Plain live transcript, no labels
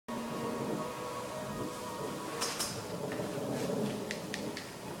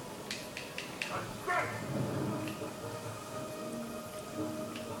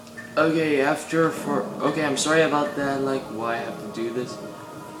Okay, okay, I'm sorry about that, like, why I have to do this.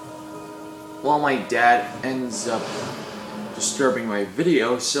 Well, my dad ends up disturbing my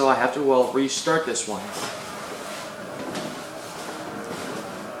video, so I have to, well, restart this one.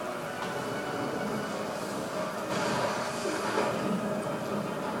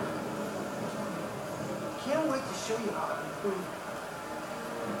 Can't wait to show you how to improve.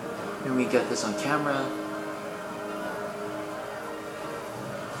 Let me get this on camera.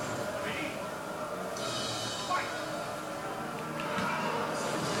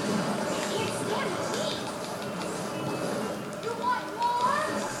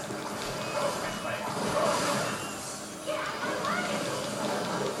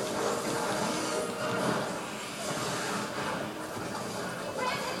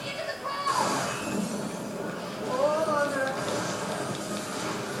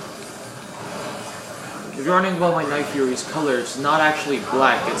 If you're wondering about my Night Fury's color, it's not actually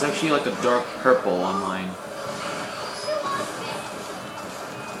black, it's actually like a dark purple on mine.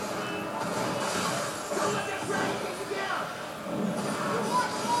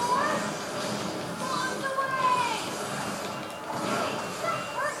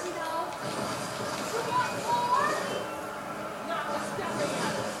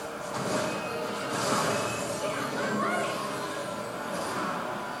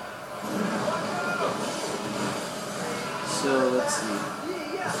 So let's see.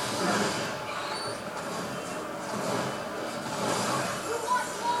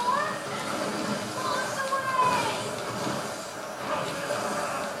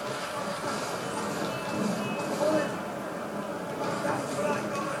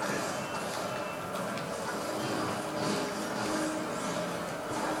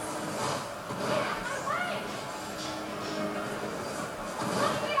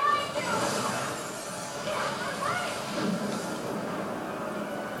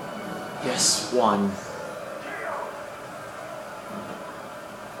 Yes, one.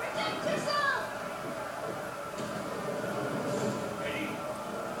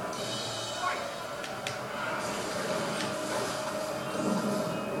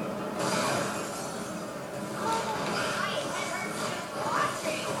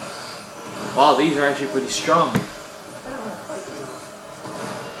 Wow, these are actually pretty strong.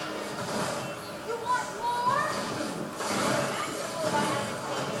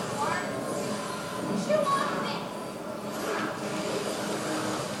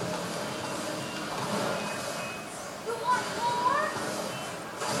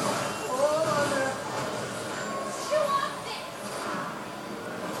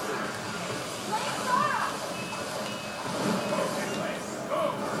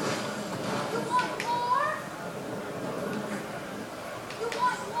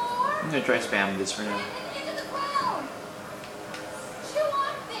 I'm gonna try spamming this for now.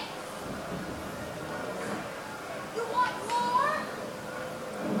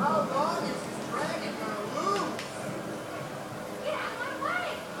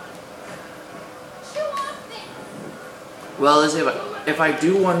 Well, let's say if I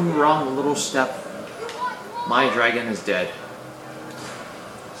do one wrong little step, my dragon is dead.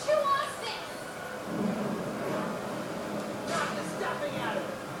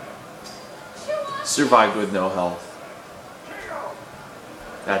 Survived with no health.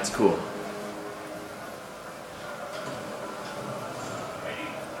 That's cool.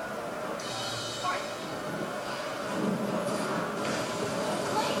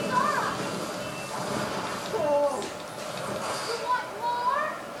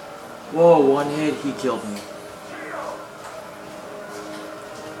 Whoa, one hit, he killed me.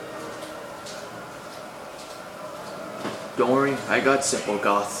 Don't worry, I got Simple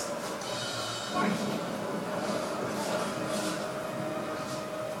Goth.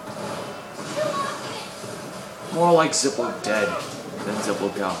 More like Zippo dead than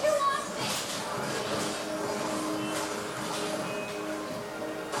Zippo Goth.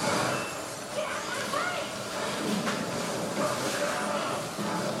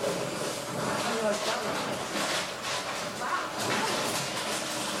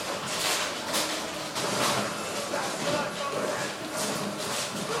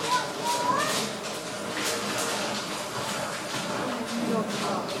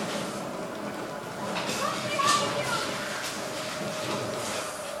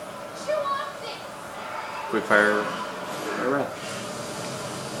 Quick fire. Alright.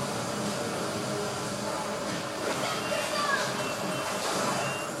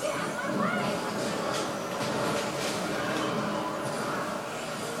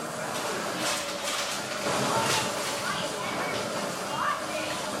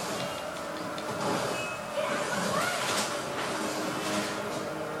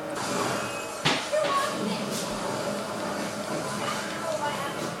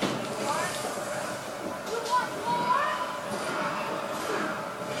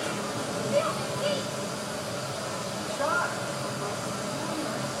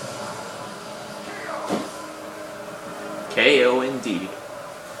 KO indeed.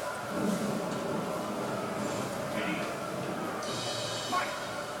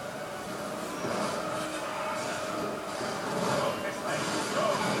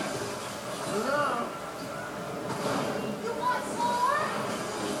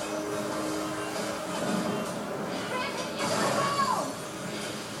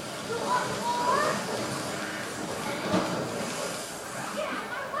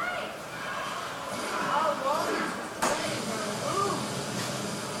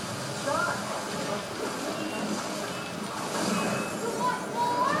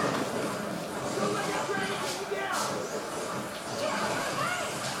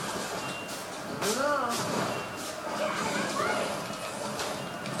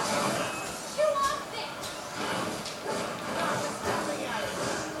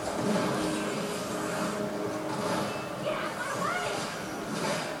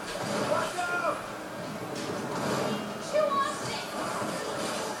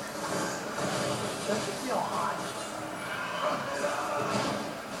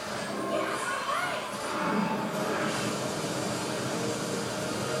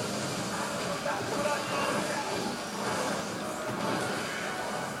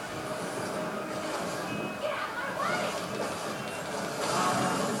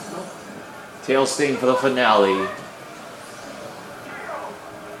 Tail Sting for the finale.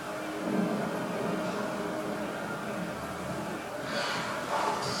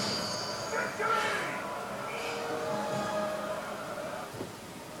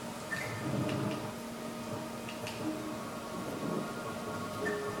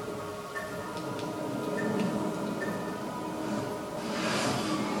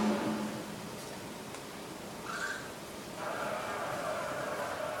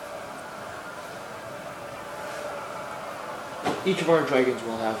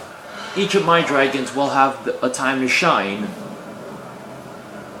 Each of my dragons will have a time to shine.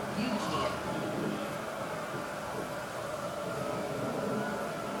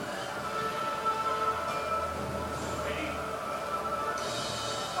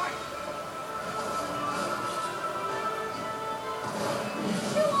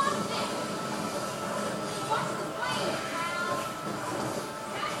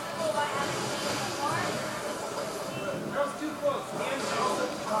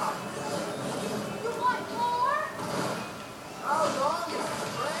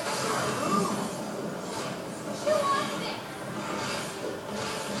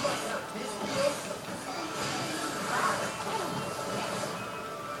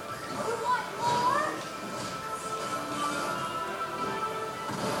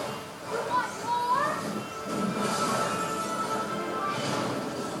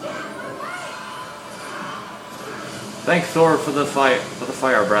 Thank Thor for the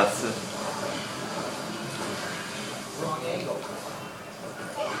fire breath. Wrong angle.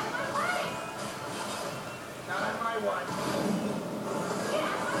 Not on my watch.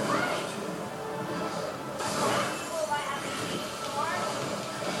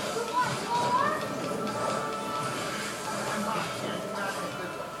 I'm hot. You're not in a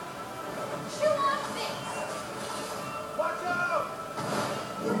good one. Watch out!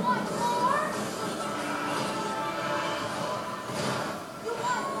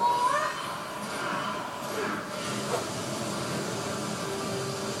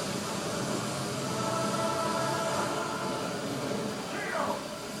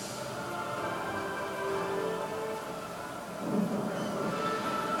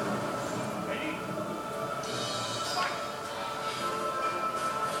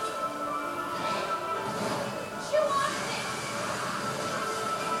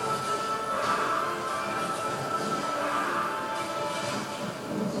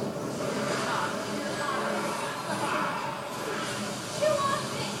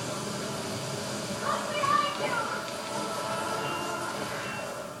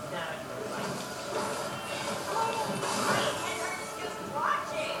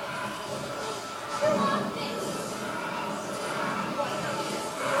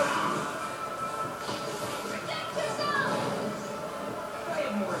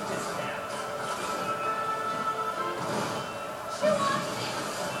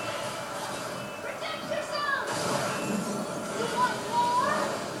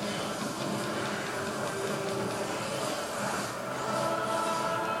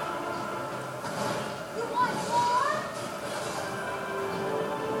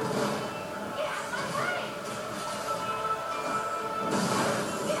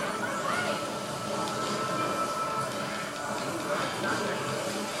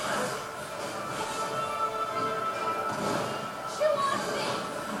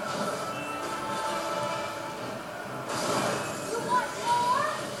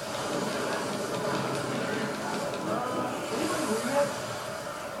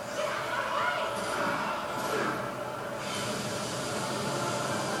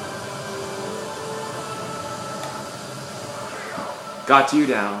 Got you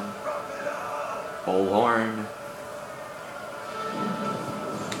down. Bullhorn.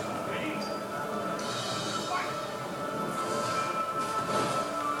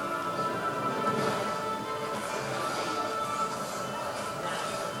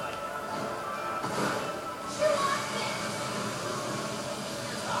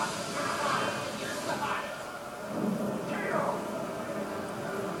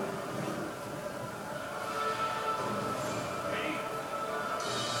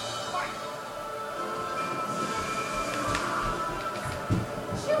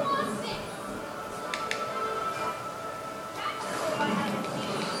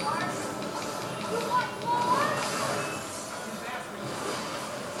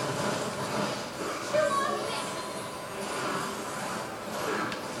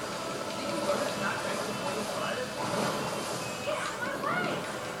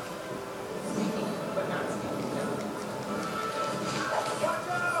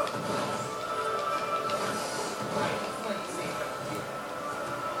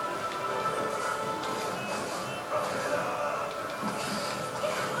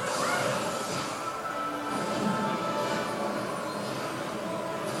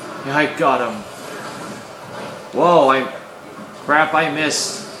 Yeah, I got him. Whoa, crap, I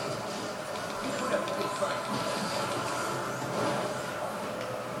missed.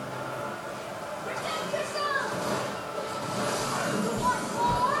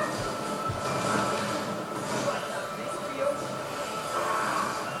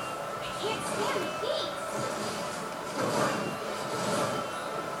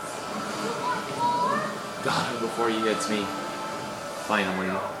 Got him before he hits me.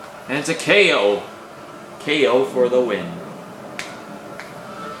 Finally. And it's a KO. KO for the win.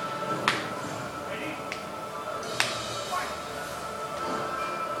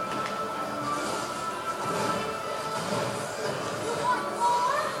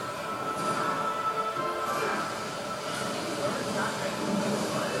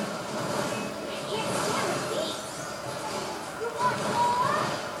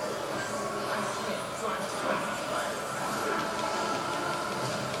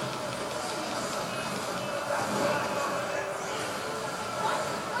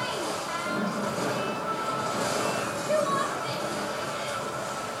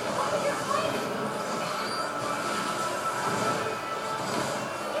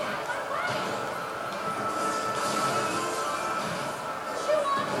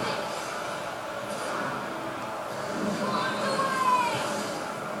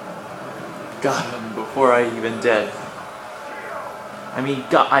 Got him before I even dead.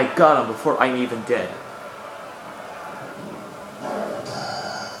 I got him before I'm even dead.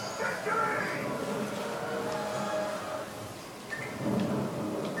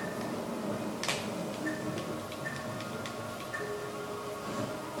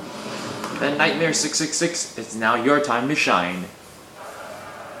 Then Nightmare 666, it's now your time to shine.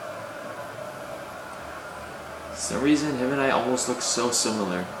 For some reason, him and I almost look so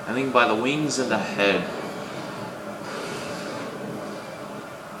similar. I think by the wings and the head.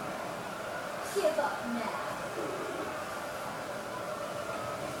 Give up now.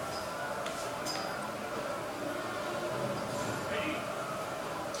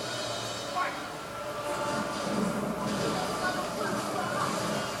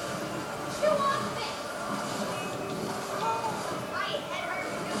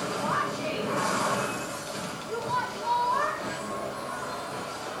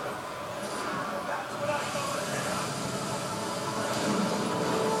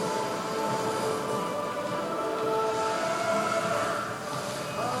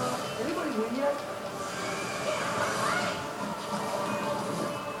 Anybody win yet?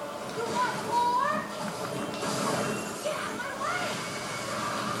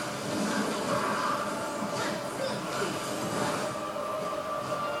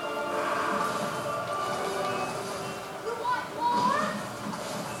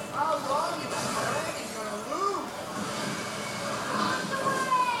 How long is this dragon gonna lose?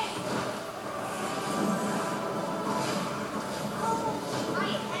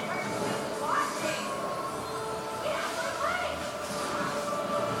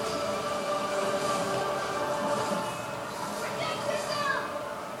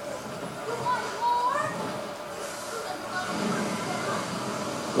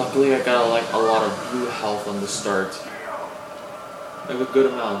 Luckily, I got like a lot of blue health on the start. Like a good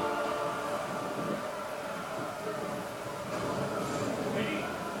amount.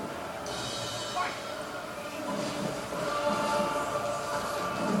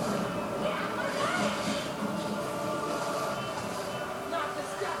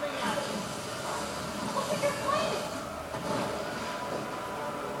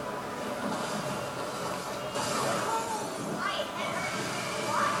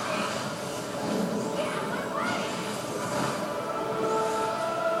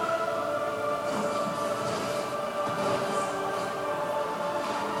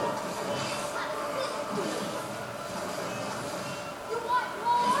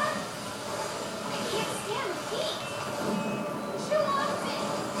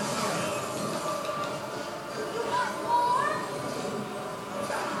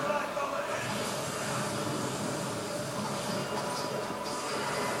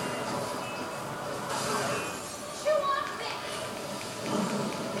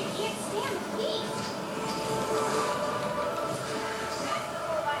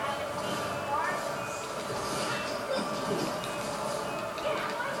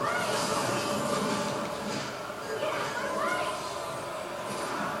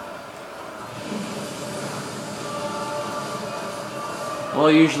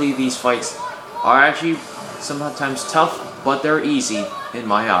 Well, usually these fights are actually sometimes tough, but they're easy in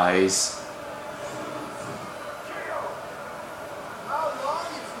my eyes. How long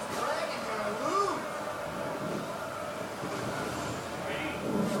is this dragon gonna lose?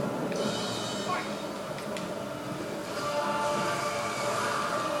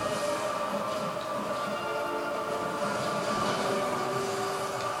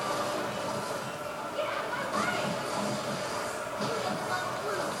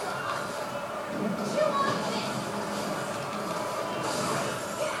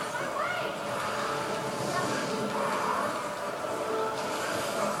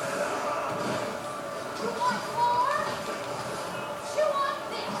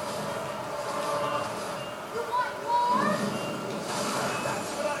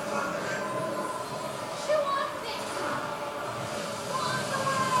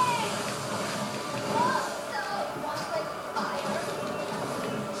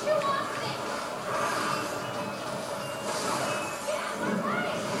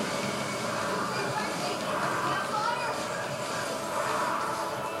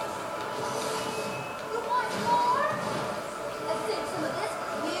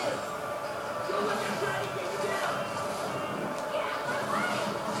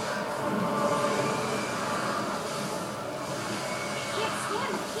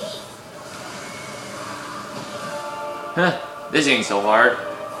 Huh, this ain't so hard.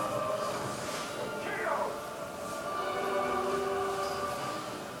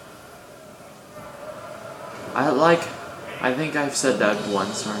 I think I've said that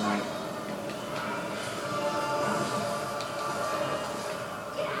once or not.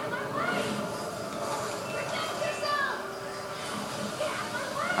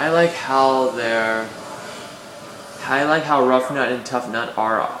 I like how Rough Nut and Tough Nut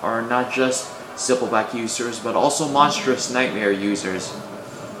are not just Zippleback users, but also Monstrous Nightmare users.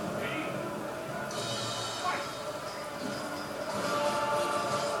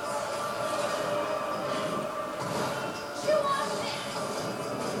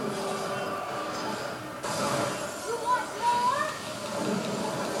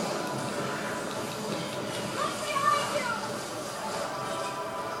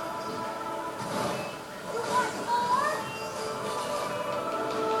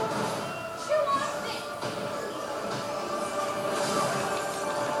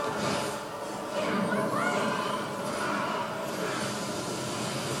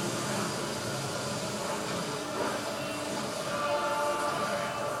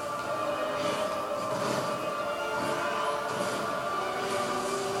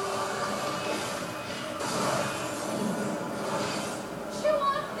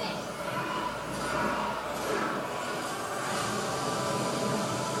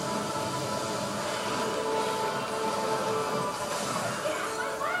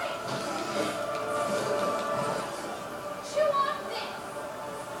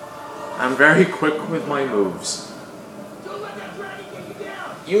 I'm very quick with my moves.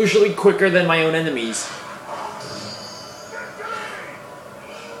 Usually quicker than my own enemies.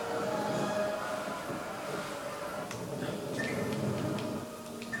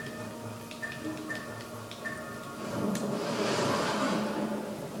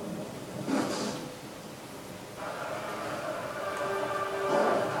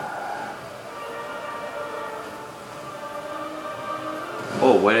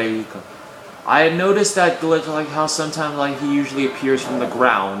 Oh, what are you? I had noticed that glitch, like how sometimes like he usually appears from the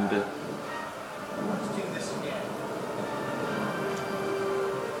ground. Let's do this again.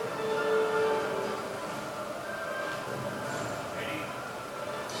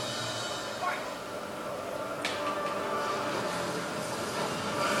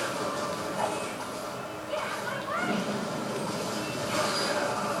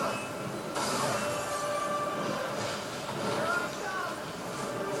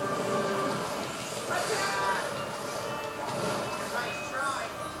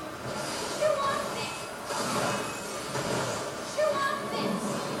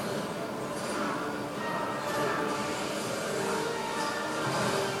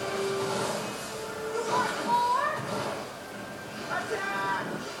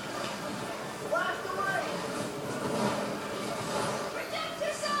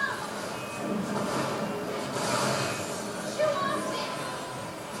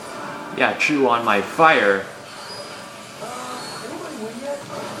 Yeah, chew on my fire. Anybody win yet?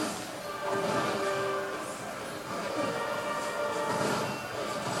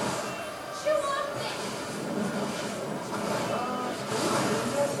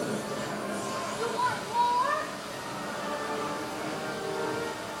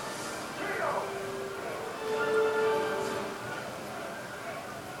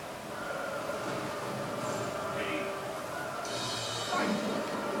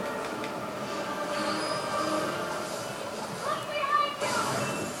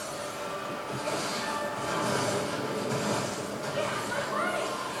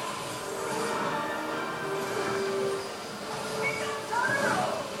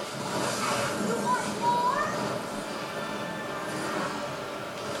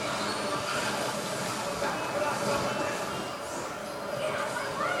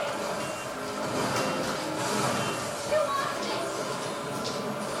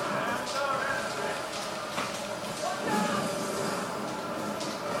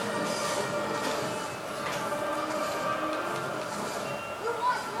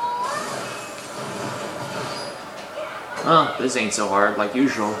 Oh, this ain't so hard, like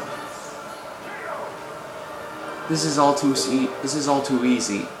usual. This is all too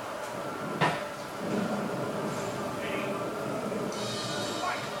easy.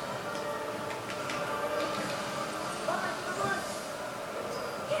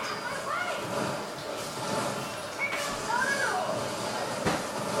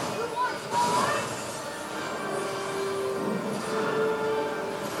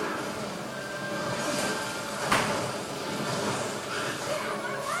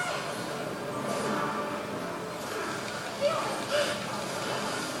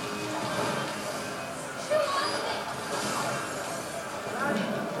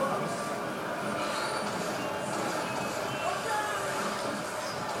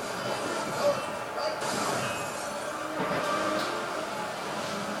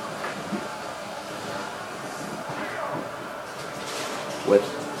 With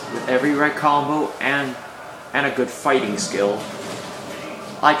every right combo and a good fighting skill,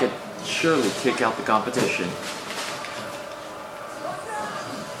 I could surely kick out the competition.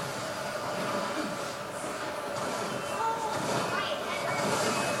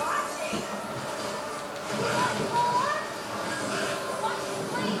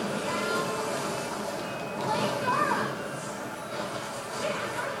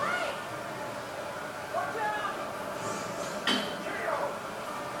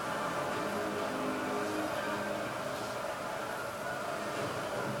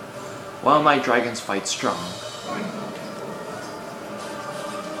 While my dragons fight strong.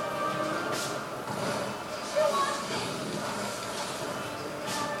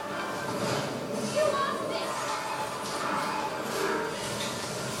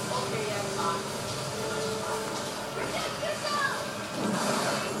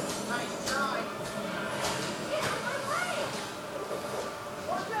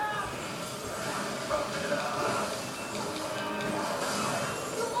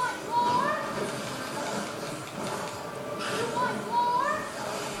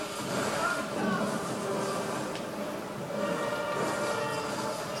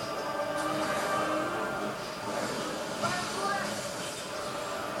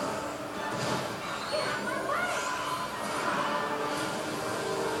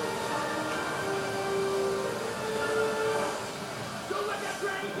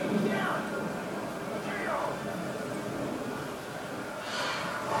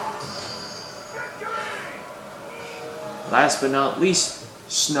 Last but not least,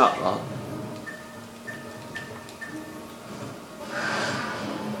 Snot.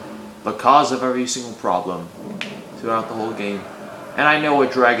 The cause of every single problem throughout the whole game. And I know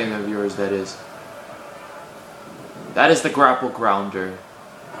what dragon of yours that is. That is the Grapple Grounder.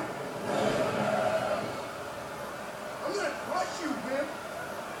 I'm gonna crush you, Vim.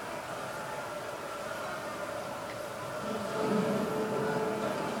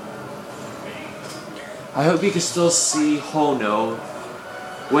 I hope you can still see Hono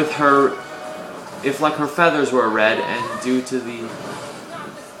with her, if like her feathers were red and due to the...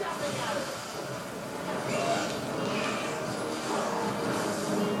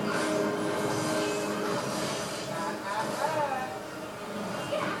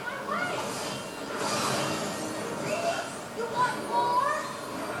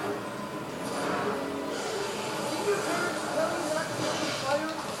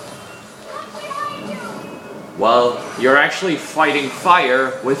 Well, you're actually fighting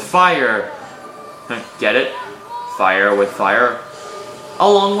fire with fire. Get it? Fire with fire.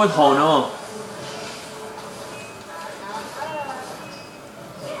 Along with Hono.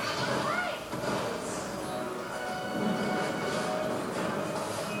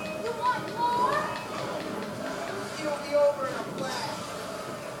 It'll be over in a flash.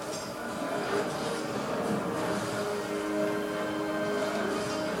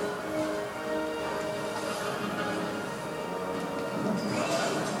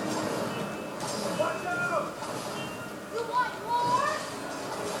 Watch out! You want more?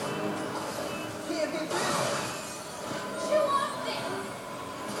 Can't hit this. Chew off this.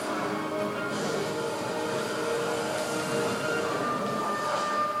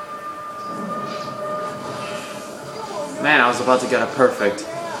 Man, I was about to get a perfect.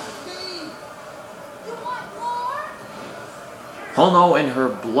 You want more? Hono and her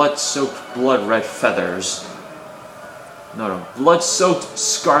blood-soaked blood-red feathers. No, blood-soaked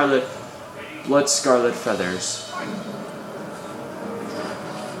scarlet, blood-scarlet feathers.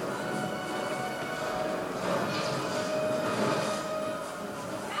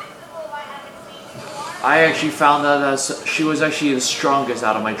 I actually found out that she was actually the strongest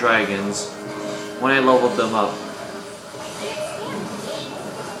out of my dragons when I leveled them up.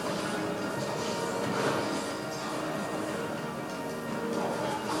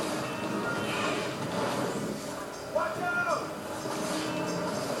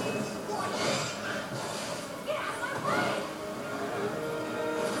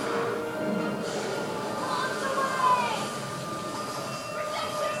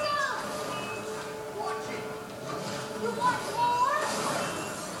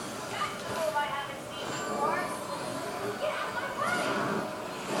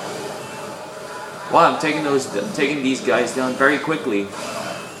 Wow, I'm taking these guys down very quickly. Chew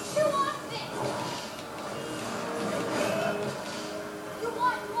on this. You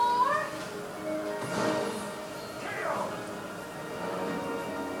want more?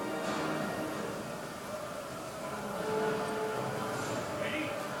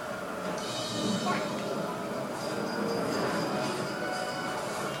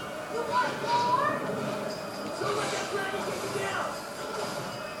 You want more?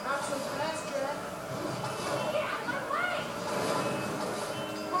 Not so fast, Jack. Get out of my way!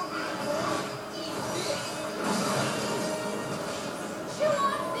 Eat this. Chew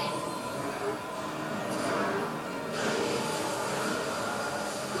on this.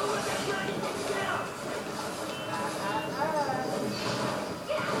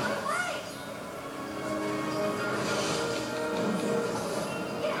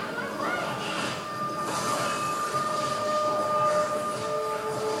 Get out of my way! Get out of my way!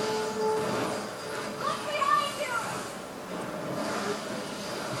 Look behind you!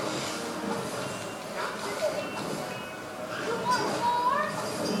 You want more?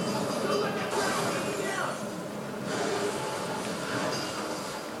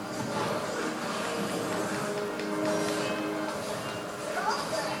 Stop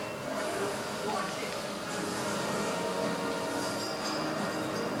that. Watch it.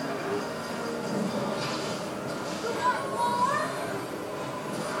 You want more?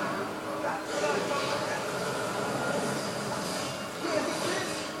 That's what I'm talking about. Can't beat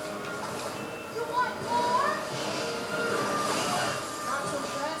this. You want more? Not so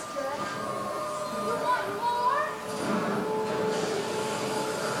fast, Jack. You want more?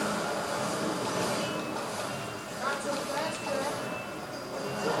 Not so fast, Jack.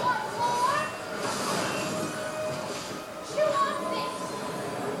 You want more? Chew on this.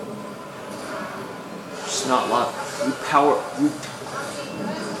 Just not lot. You Not so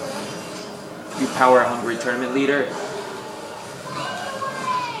fast, Jack. you power hungry tournament leader.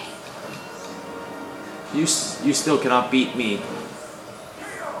 Away! You still cannot beat me.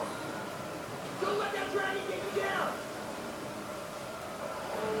 Don't let that dragon get you down.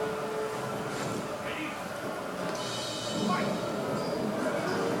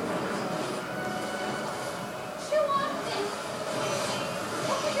 Chew on this.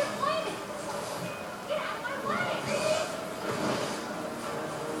 What are you planning? Get out of my way!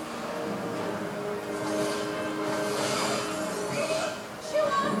 Chew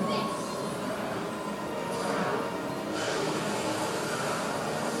on this.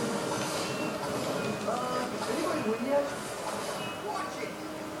 Anybody win yet? Watch it.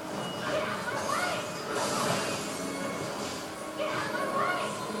 Get out of my way! Get out of my way!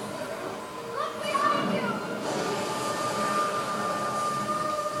 Look behind you!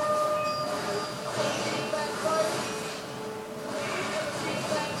 Backfire.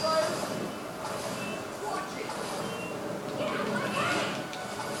 Backfire. Watch it. Get out of my way!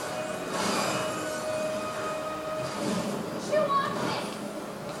 Chew on this.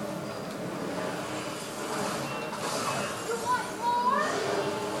 You want more?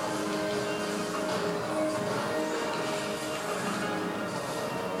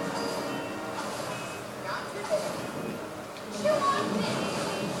 Not today. Chew on this.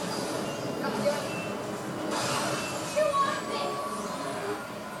 Not yet. Chew on this.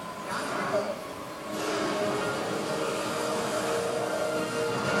 Not today.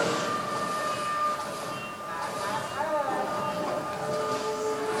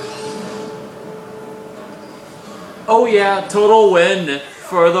 Oh yeah, total win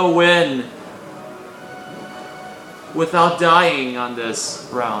for the win. Without dying on this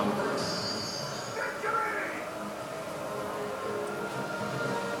round.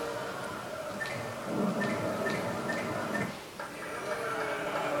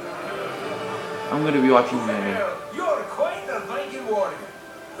 I'm gonna be watching the anime. Well, you're quite the Viking warrior.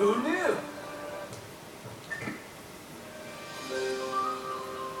 Who knew?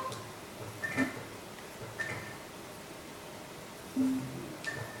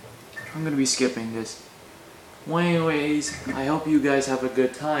 I'm gonna be skipping this. Well, anyways, I hope you guys have a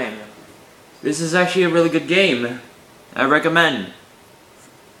good time. This is actually a really good game. I recommend.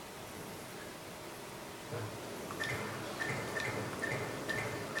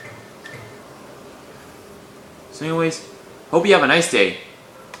 So anyways, hope you have a nice day.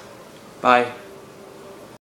 Bye.